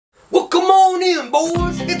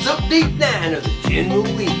boys, it's update 9 of the General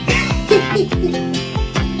League.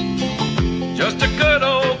 Just a good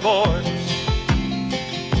old boy,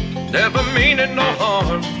 never meaning no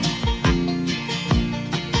harm.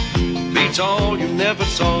 Beats all you never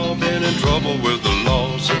saw, been in trouble with the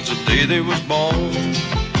law since the day they was born.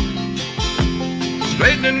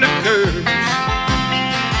 Straightening the curves,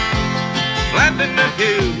 flattening the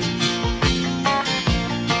hills.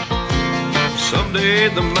 Someday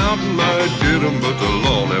the mountain might get 'em, but the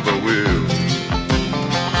law never will.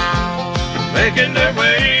 Making their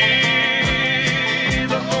way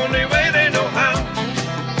the only way they know how.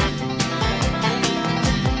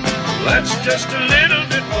 That's just a little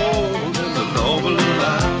bit more than the law will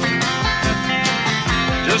allow.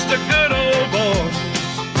 Just a good old boy,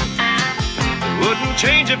 they wouldn't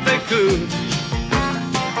change if they could.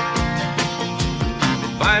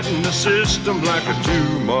 Fighting the system like a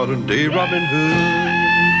true modern day Robin Hood.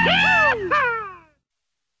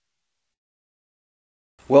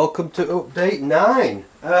 Welcome to update 9.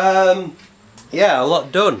 Yeah, a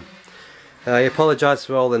lot done. I apologise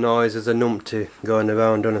for all the noise. There's a numpty going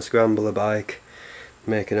around on a scrambler bike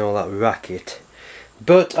making all that racket.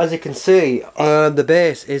 But as you can see, the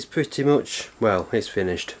base is pretty much, well, it's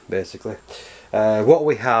finished basically. What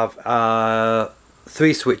we have are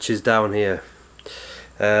 3 switches down here.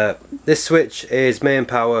 This switch is main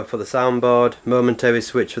power for the soundboard, momentary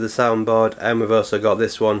switch for the soundboard, and we've also got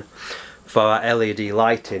this one for our LED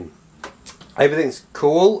lighting. Everything's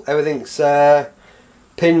cool, everything's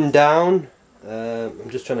pinned down. I'm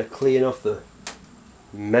just trying to clean off the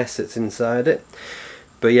mess that's inside it.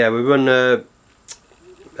 But yeah, we run a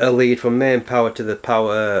lead from main power to the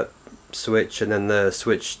power switch, and then the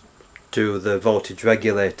switch to the voltage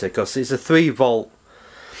regulator, because it's a 3-volt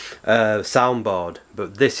soundboard,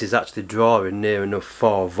 but this is actually drawing near enough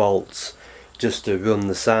 4 volts just to run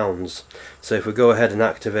the sounds. So if we go ahead and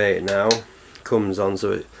activate it now, comes on,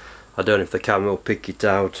 so it, I don't know if the camera will pick it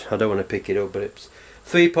out. I don't want to pick it up, but it's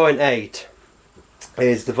 3.8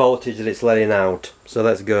 is the voltage that it's letting out. So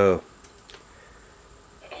let's go.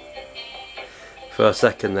 For a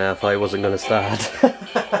second there I thought it wasn't going to start.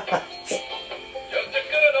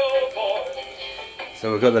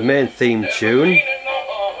 So we've got the main theme tune.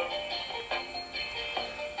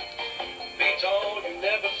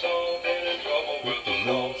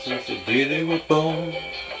 Since the day they were born,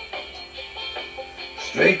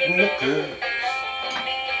 straighten the curves,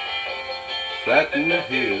 flatten the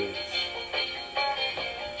hills.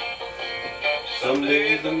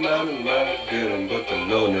 Someday the mountain might get 'em, but the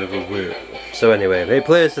law never will. So anyway, it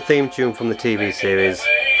plays the theme tune from the TV series.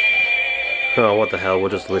 Oh, what the hell, we'll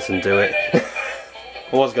just listen to it.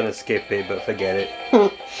 I was going to skip it, but forget it.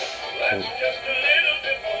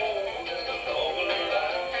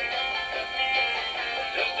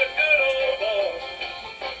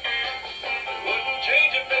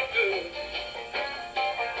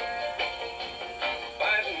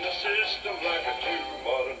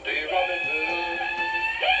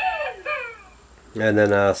 And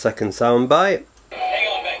then our second sound bite. Hang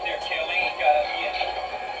on back there, Kelly. He's got us yet.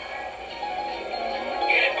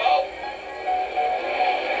 Get it, Bob.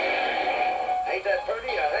 Ain't that pretty?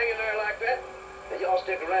 Hanging there like that? Now y'all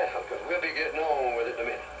stick around, because we'll be getting on with it in a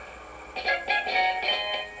minute.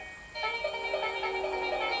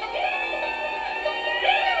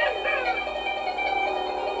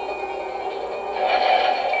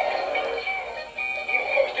 You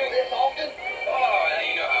folks do this often? Oh, now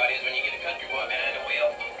you know how it is when you get a country boy behind the wheel.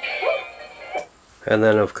 And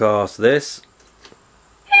then of course this,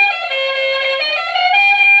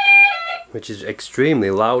 which is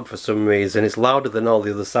extremely loud for some reason. It's louder than all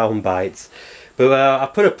the other sound bites. But I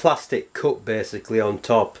put a plastic cup basically on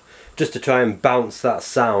top just to try and bounce that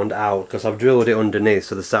sound out, because I've drilled it underneath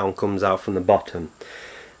so the sound comes out from the bottom.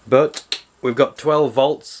 But we've got 12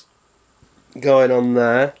 volts going on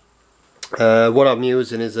there. What I'm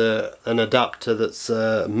using is an adapter that's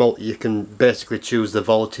you can basically choose the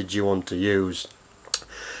voltage you want to use.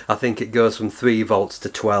 I think it goes from 3 volts to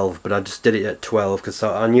 12, but I just did it at 12 because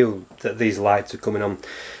I knew that these lights were coming on.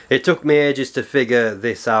 It took me ages to figure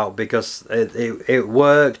this out, because it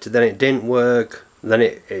worked, then it didn't work, then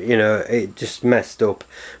it just messed up.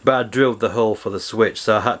 But I drilled the hole for the switch,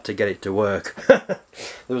 so I had to get it to work. There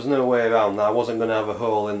was no way around that. I wasn't going to have a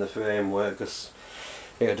hole in the framework because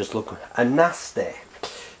it would just look nasty.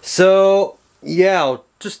 So yeah, I'll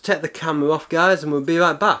just take the camera off, guys, and we'll be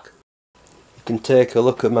right back. You can take a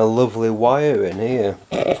look at my lovely wiring here,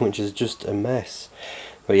 which is just a mess.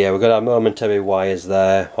 But yeah, we've got our momentary wires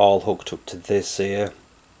there, all hooked up to this here.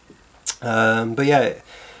 But yeah,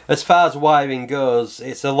 as far as wiring goes,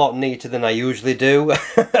 it's a lot neater than I usually do.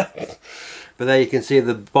 but there you can see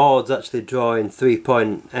the board's actually drawing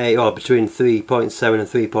 3.8, or between 3.7 and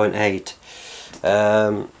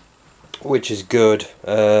 3.8, which is good,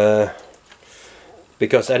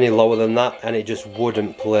 because any lower than that and it just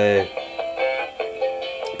wouldn't play.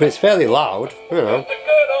 But it's fairly loud, you know.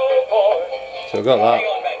 So we've got that.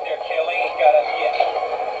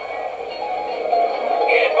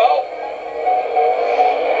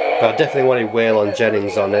 But I definitely wanted Waylon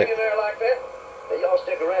Jennings on it. Y'all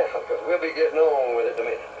stick around, because we'll be getting on with it in a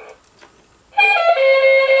minute.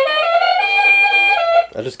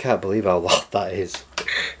 I just can't believe how loud that is.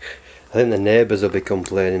 I think the neighbours will be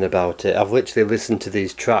complaining about it. I've literally listened to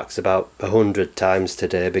these tracks about 100 times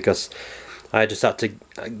today because I just had to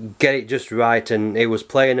get it just right, and it was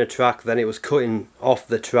playing a track, then it was cutting off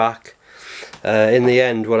the track. In the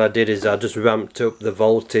end, what I did is I just ramped up the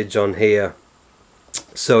voltage on here,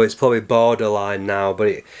 so it's probably borderline now,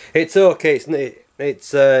 but it's okay.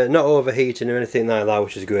 It's not overheating or anything like that,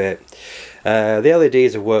 which is great. The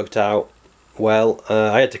LEDs have worked out well.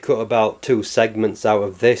 I had to cut about 2 segments out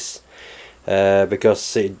of this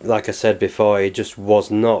because like I said before, it just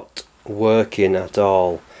was not working at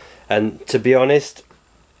all. And to be honest,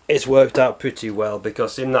 it's worked out pretty well,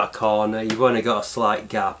 because in that corner you've only got a slight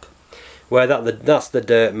gap where that's the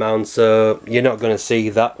dirt mound, so you're not going to see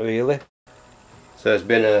that really. So it's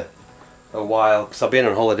been a while, because I've been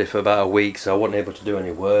on holiday for about a week, so I wasn't able to do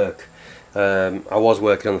any work. I was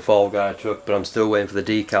working on the Fall Guy truck, but I'm still waiting for the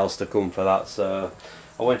decals to come for that, so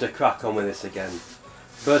I want to crack on with this again.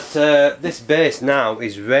 But this base now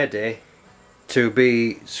is ready to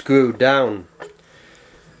be screwed down.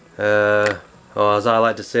 Or as I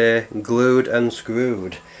like to say, glued and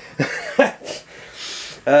screwed. It's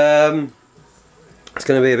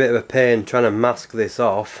going to be a bit of a pain trying to mask this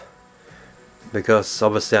off, because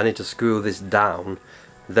obviously I need to screw this down,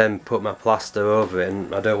 then put my plaster over it,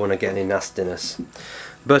 and I don't want to get any nastiness.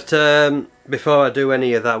 But before I do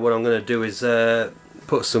any of that, what I'm going to do is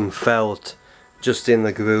put some felt just in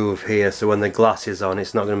the groove here, so when the glass is on,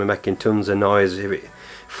 it's not going to be making tons of noise if it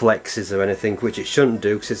flexes or anything, which it shouldn't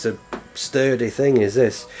do because it's a sturdy thing, is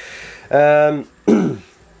this. And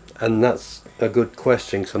that's a good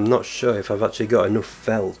question, because I'm not sure if I've actually got enough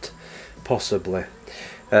felt, possibly.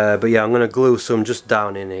 But yeah, I'm going to glue some just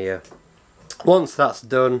down in here. Once that's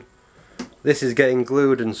done, this is getting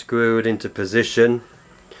glued and screwed into position.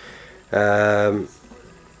 Yeah,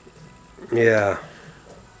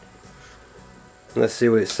 let's see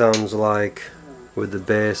what it sounds like with the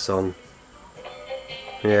bass on.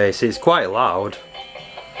 Yeah, you see, it's quite loud.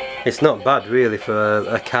 It's not bad really for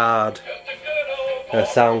a card, a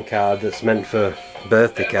sound card that's meant for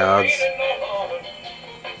birthday cards.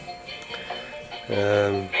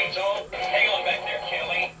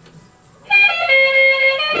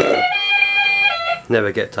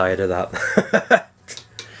 Never get tired of that.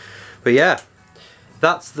 But yeah,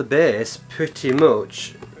 that's the bass pretty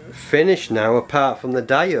much finished now, apart from the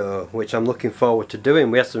DIO, which I'm looking forward to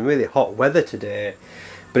doing. We had some really hot weather today,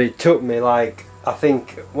 but it took me like, I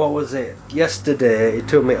think, what was it, yesterday, it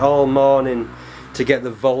took me all morning to get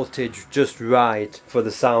the voltage just right for the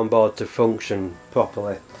soundboard to function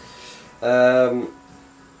properly.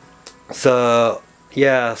 So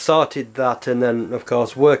yeah, I sorted that, and then of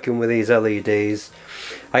course working with these LEDs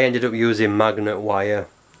I ended up using magnet wire.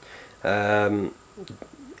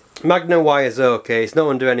 Magnet wire is okay, it's not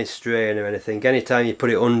under any strain or anything. Anytime you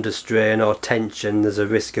put it under strain or tension, there's a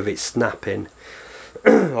risk of it snapping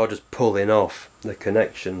or just pulling off the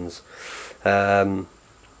connections. But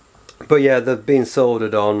yeah, they've been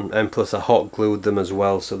soldered on, and plus I hot glued them as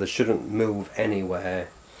well, so they shouldn't move anywhere.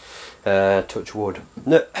 Touch wood.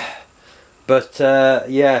 No. But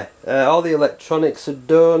yeah, all the electronics are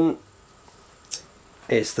done.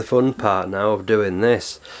 It's the fun part now of doing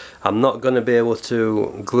this. I'm not going to be able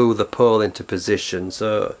to glue the pole into position,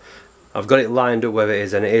 so I've got it lined up where it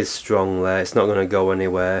is, and it is strong there. It's not going to go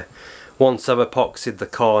anywhere. Once I've epoxied the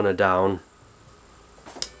corner down,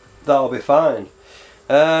 that'll be fine.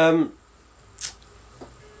 And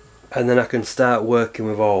then I can start working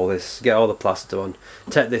with all this, get all the plaster on,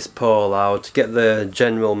 take this pole out, get the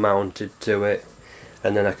general mounted to it,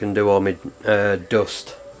 and then I can do all my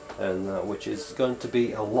dust, and which is going to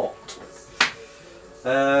be a lot.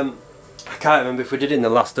 I can't remember if we did it in the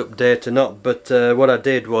last update or not, but what I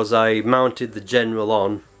did was I mounted the general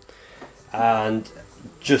on, and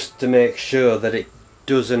just to make sure that it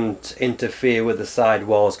doesn't interfere with the side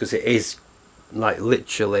walls, because it is like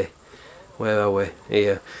literally, where are we?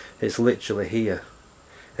 Here. It's literally here,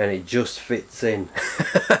 and it just fits in.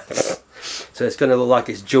 So it's going to look like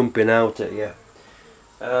it's jumping out at you.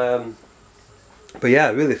 But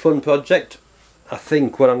yeah, really fun project. I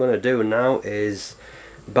think what I'm going to do now is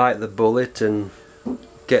bite the bullet and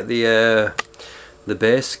get the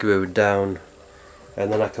base screwed down,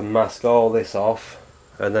 and then I can mask all this off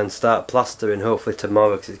and then start plastering hopefully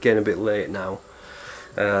tomorrow, because it's getting a bit late now.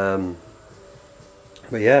 But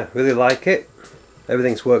yeah, really like it.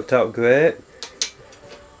 Everything's worked out great.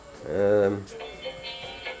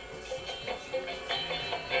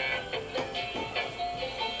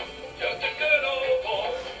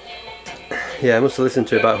 Yeah, I must have listened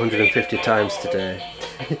to it about 150 times today.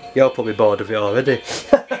 You're probably bored of it already.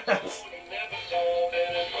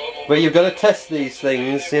 But you've got to test these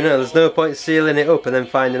things, you know, there's no point sealing it up and then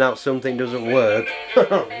finding out something doesn't work.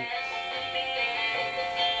 But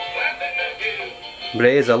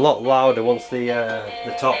it is a lot louder once the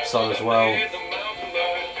top's on as well.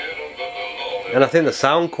 And I think the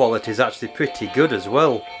sound quality is actually pretty good as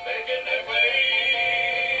well.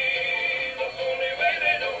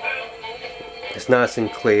 It's nice and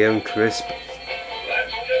clear and crisp.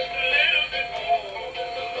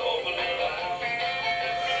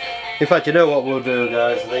 In fact, you know what we'll do,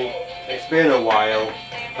 guys? I think it's been a while.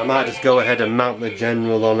 I might just go ahead and mount the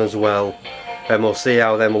General on as well, and we'll see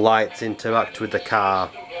how them lights interact with the car.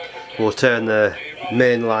 We'll turn the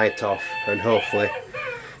main light off and hopefully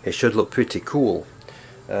it should look pretty cool.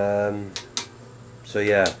 So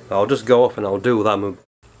yeah, I'll just go off and I'll do that.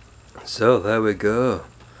 So there we go.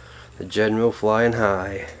 The General flying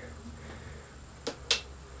high.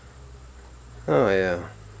 Oh yeah,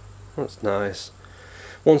 that's nice.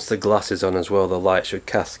 Once the glass is on as well, the light should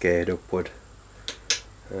cascade upward.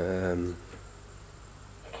 Hang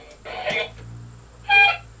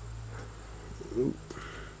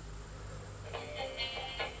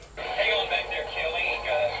on back there, Kelly.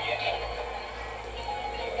 Yeah.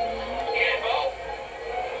 Yeah, Bo.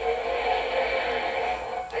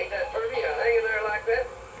 Ain't that pretty? Hanging there like that?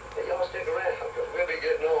 Hey, y'all stick around, because we'll be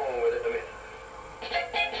getting on with it in a minute.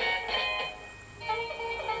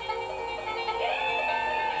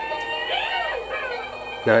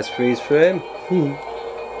 Nice freeze frame. You folks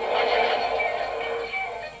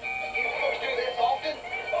do this often?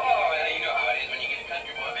 Oh, yeah, you know how it is when you get a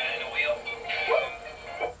country boy behind the wheel.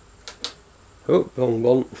 Oh, wrong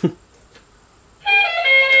one.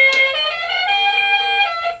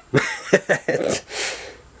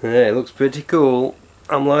 Yeah, it looks pretty cool.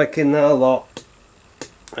 I'm liking that a lot.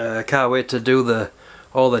 Can't wait to do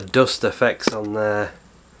all the dust effects on there.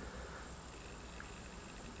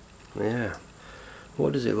 Yeah.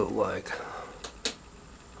 What does it look like?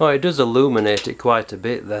 Oh, it does illuminate it quite a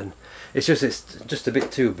bit then. It's just a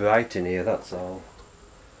bit too bright in here, that's all.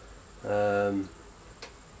 But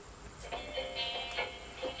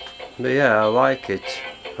yeah, I like it.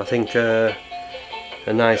 I think a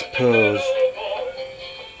nice pose.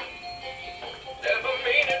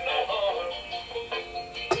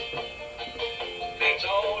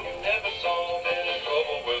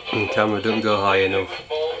 The camera doesn't go high enough.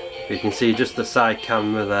 You can see just the side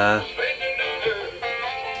camera there.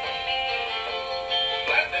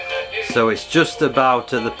 So it's just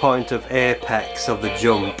about at the point of apex of the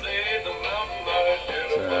jump. So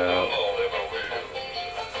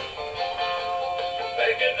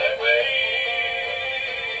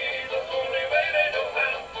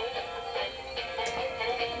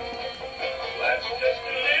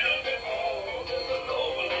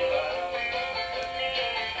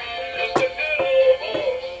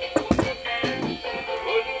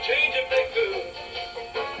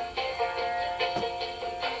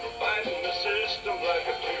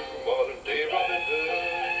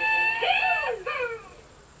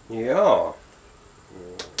yeah.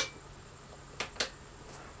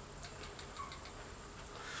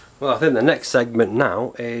 Well, I think the next segment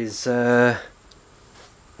now is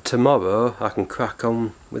tomorrow I can crack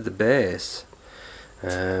on with the base.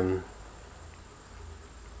 Yeah,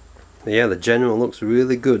 the General looks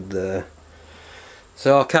really good there.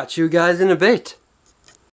 So I'll catch you guys in a bit.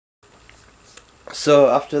 So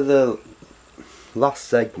after the last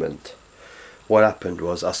segment, what happened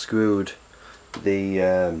was I screwed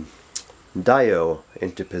the DIO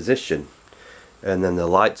into position and then the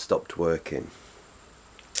light stopped working,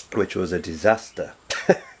 which was a disaster.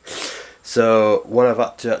 So what I've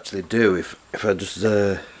had to actually do, if I just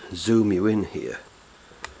zoom you in here,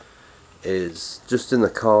 is just in the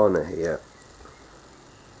corner here.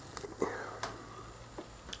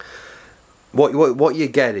 What you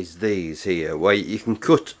get is these here, where you can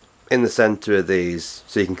cut in the centre of these,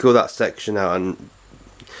 so you can cut that section out, and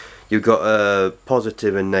you've got a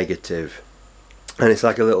positive and negative, and it's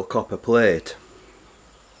like a little copper plate.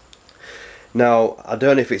 Now I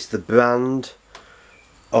don't know if it's the brand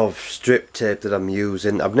of strip tape that I'm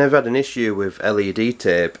using. I've never had an issue with LED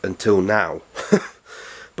tape until now.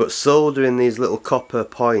 But soldering these little copper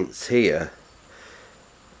points here,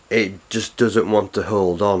 it just doesn't want to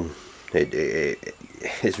hold on.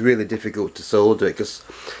 It's really difficult to solder it, because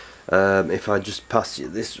if I just pass you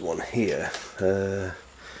this one here,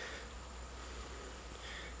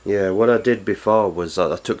 yeah, what I did before was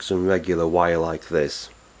I took some regular wire like this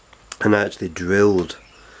and I actually drilled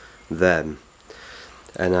them,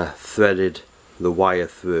 and I threaded the wire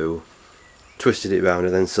through, twisted it round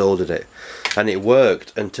and then soldered it, and it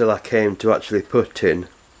worked until I came to actually put in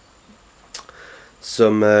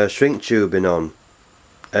some shrink tubing on,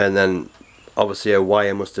 and then obviously a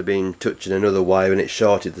wire must have been touching another wire and it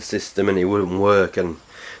shorted the system and it wouldn't work, and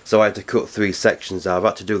so I had to cut 3 sections out. I've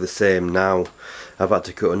had to do the same now. I've had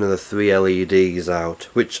to cut another 3 LEDs out,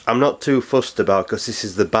 which I'm not too fussed about because this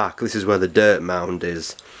is the back, this is where the dirt mound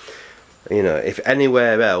is. You know, if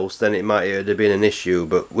anywhere else then it might have been an issue,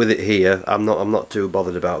 but with it here I'm not too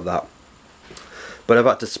bothered about that. But I've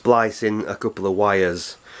had to splice in a couple of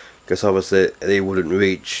wires because obviously they wouldn't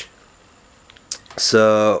reach.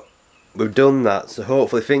 So we've done that, so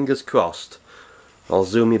hopefully, fingers crossed, I'll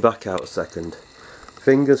zoom you back out a second.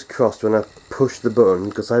 Fingers crossed when I push the button,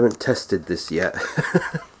 because I haven't tested this yet.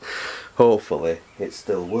 Hopefully it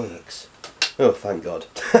still works. Oh, thank God.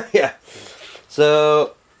 Yeah.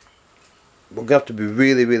 So we're going to have to be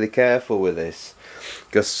really careful with this,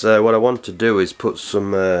 because what I want to do is put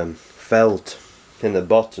some felt in the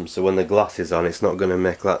bottom, so when the glass is on it's not going to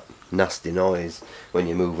make that nasty noise when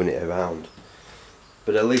you're moving it around.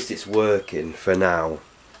 But at least it's working for now.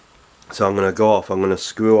 So I'm going to go off, I'm going to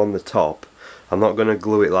screw on the top. I'm not going to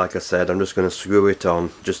glue it like I said, I'm just going to screw it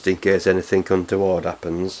on just in case anything untoward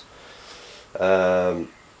happens. And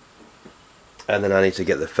then I need to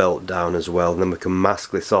get the felt down as well, and then we can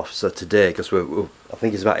mask this off. So today, because I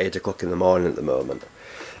think it's about 8 o'clock in the morning at the moment,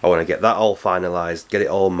 I want to get that all finalised, get it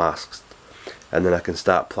all masked, and then I can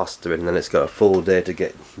start plastering, and then it's got a full day to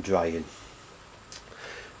get drying.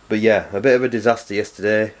 But yeah, a bit of a disaster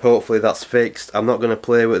yesterday. Hopefully that's fixed. I'm not going to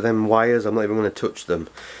play with them wires, I'm not even going to touch them.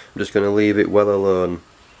 I'm just going to leave it well alone,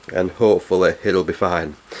 and hopefully it'll be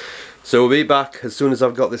fine. So we'll be back as soon as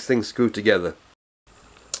I've got this thing screwed together.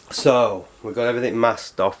 So we've got everything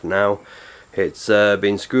masked off now. It's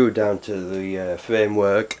been screwed down to the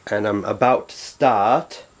framework, and I'm about to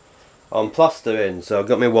start on plastering. So I've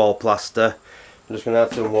got my wall plaster. I'm just going to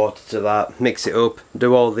add some water to that, mix it up,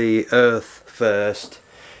 do all the earth first,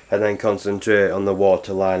 and then concentrate on the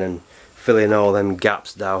water line and fill in all them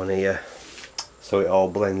gaps down here so it all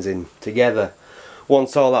blends in together.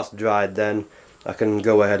 Once all that's dried, then I can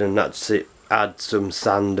go ahead and actually add some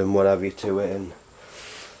sand and whatever to it and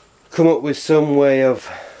come up with some way of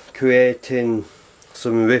creating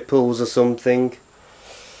some ripples or something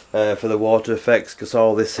for the water effects, because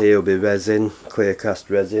all this here will be resin, clear cast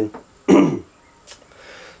resin.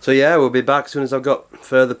 So yeah, we'll be back as soon as I've got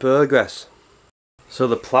further progress. So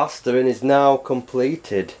the plastering is now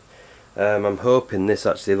completed. I'm hoping this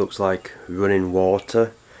actually looks like running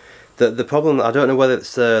water. The problem, I don't know whether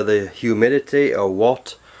it's the humidity or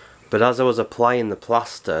what, but as I was applying the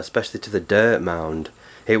plaster, especially to the dirt mound,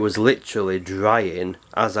 it was literally drying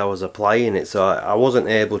as I was applying it, so I wasn't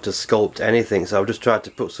able to sculpt anything. So I've just tried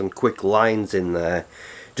to put some quick lines in there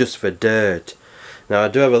just for dirt. Now I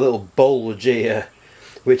do have a little bulge here,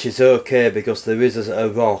 which is okay because there is a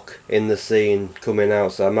rock in the scene coming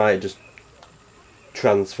out, so I might just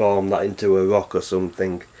transform that into a rock or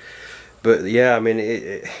something. But yeah, I mean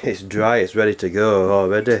it's dry, it's ready to go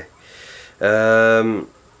already.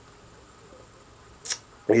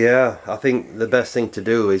 Yeah, I think the best thing to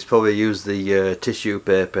do is probably use the tissue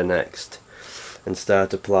paper next and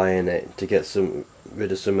start applying it to get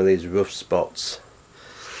rid of some of these rough spots.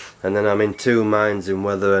 And then I'm in 2 minds in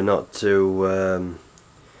whether or not to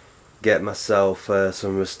get myself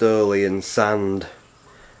some Rust-Oleum sand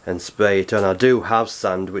and spray it on. I do have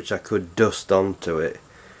sand which I could dust onto it,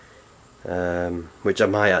 which I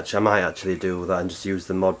might actually do that and just use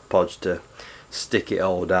the Mod Podge to stick it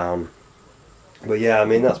all down. But yeah, I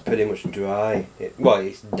mean that's pretty much dry. Well,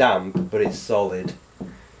 it's damp, but it's solid,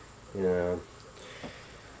 you know.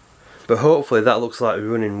 But hopefully that looks like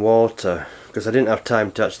running water, because I didn't have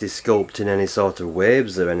time to actually sculpt in any sort of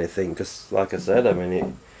waves or anything. Because, like I said, I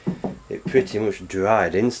mean it pretty much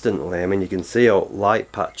dried instantly. I mean you can see all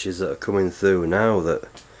light patches that are coming through now. That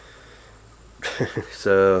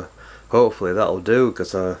so hopefully that'll do,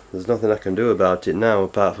 because there's nothing I can do about it now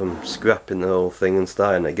apart from scrapping the whole thing and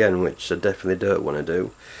starting again, which I definitely don't want to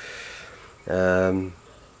do.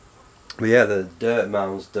 But yeah, the dirt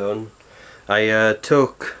mound's done. I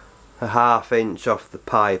took a ½ inch off the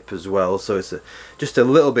pipe as well, so it's just a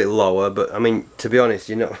little bit lower, but I mean, to be honest,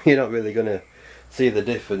 you're not really gonna see the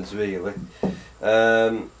difference really.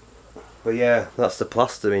 But yeah, that's the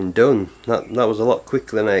plastering done. That was a lot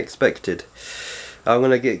quicker than I expected. I'm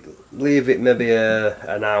gonna leave it maybe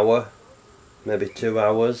an hour, maybe 2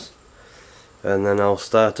 hours, and then I'll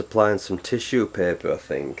start applying some tissue paper, I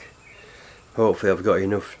think. Hopefully I've got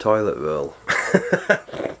enough toilet roll.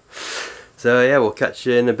 So yeah, we'll catch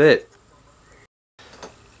you in a bit.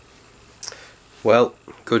 Well,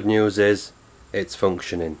 good news is it's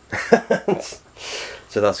functioning.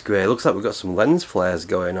 So that's great. Looks like we've got some lens flares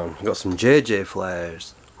going on. We've got some JJ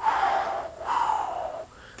flares.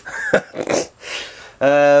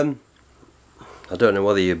 I don't know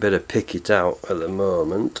whether you better pick it out at the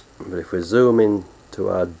moment, but if we zoom in to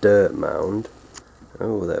our dirt mound,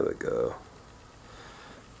 oh, there we go.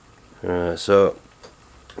 So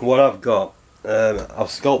what I've got, I've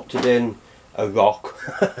sculpted in a rock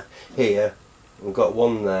here. We've got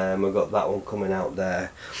one there and we've got that one coming out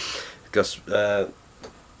there, because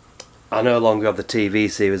I no longer have the TV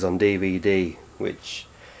series on DVD, which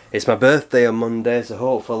it's my birthday on Monday, so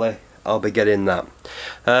hopefully I'll be getting that.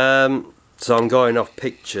 So I'm going off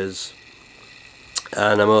pictures,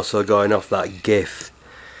 and I'm also going off that GIF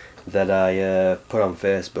that I put on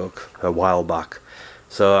Facebook a while back.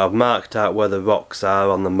 So I've marked out where the rocks are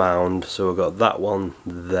on the mound. So we've got that one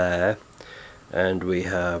there, and we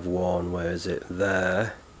have one, where is it,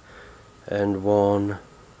 there, and one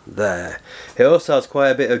there. It also has quite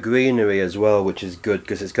a bit of greenery as well, which is good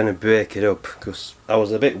because it's going to break it up, because I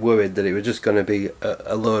was a bit worried that it was just going to be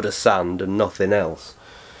a load of sand and nothing else.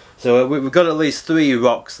 So we've got at least 3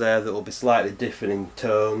 rocks there that will be slightly different in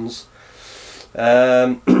tones.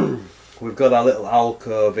 We've got our little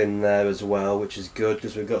alcove in there as well, which is good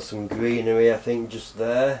because we've got some greenery, I think, just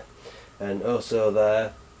there and also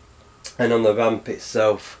there. And on the ramp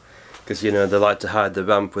itself, because you know they like to hide the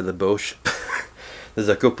ramp with a bush, there's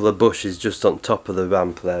a couple of bushes just on top of the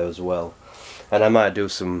ramp there as well. And I might do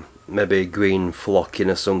some maybe green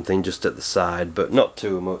flocking or something just at the side, but not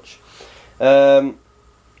too much.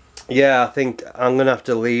 Yeah, I think I'm going to have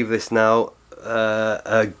to leave this now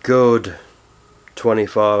a good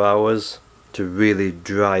 24 hours to really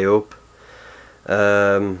dry up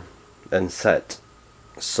and set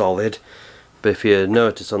solid. But if you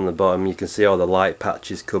notice on the bottom, you can see all the light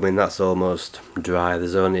patches coming. That's almost dry.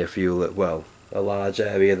 There's only a few, well, a large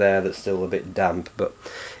area there that's still a bit damp, but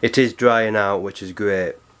it is drying out, which is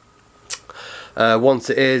great. Once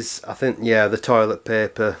it is, I think, yeah, the toilet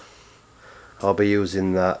paper, I'll be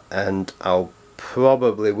using that, and I'll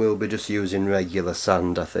probably will be just using regular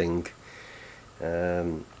sand, I think.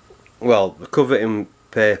 Well, cover it in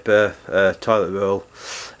paper, toilet roll,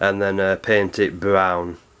 and then paint it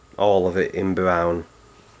brown, all of it in brown.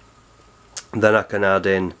 Then I can add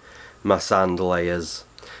in my sand layers,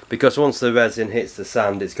 because once the resin hits the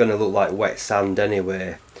sand, it's going to look like wet sand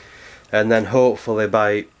anyway. And then hopefully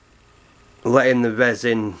by letting the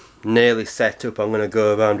resin nearly set up, I'm going to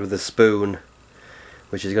go around with a spoon,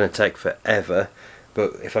 which is going to take forever,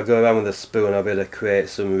 but if I go around with a spoon, I'll be able to create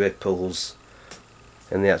some ripples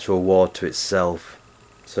in the actual water itself.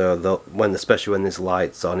 So especially when this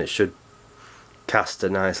light's on, it should cast a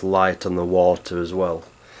nice light on the water as well.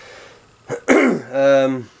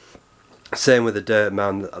 Same with the dirt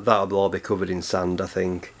mound, that'll all be covered in sand, I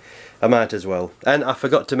think. I might as well. And I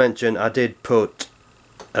forgot to mention, I did put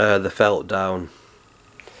the felt down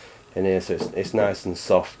in here, so it's nice and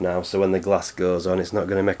soft now, so when the glass goes on, it's not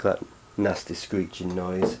going to make that nasty screeching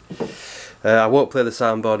noise. I won't play the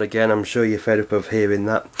soundboard again, I'm sure you're fed up of hearing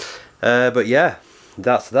that. But yeah,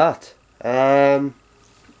 that's that.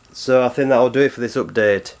 So I think that'll do it for this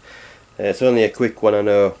update. It's only a quick one, I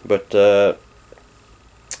know, but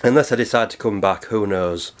unless I decide to come back, who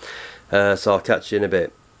knows. So I'll catch you in a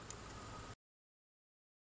bit.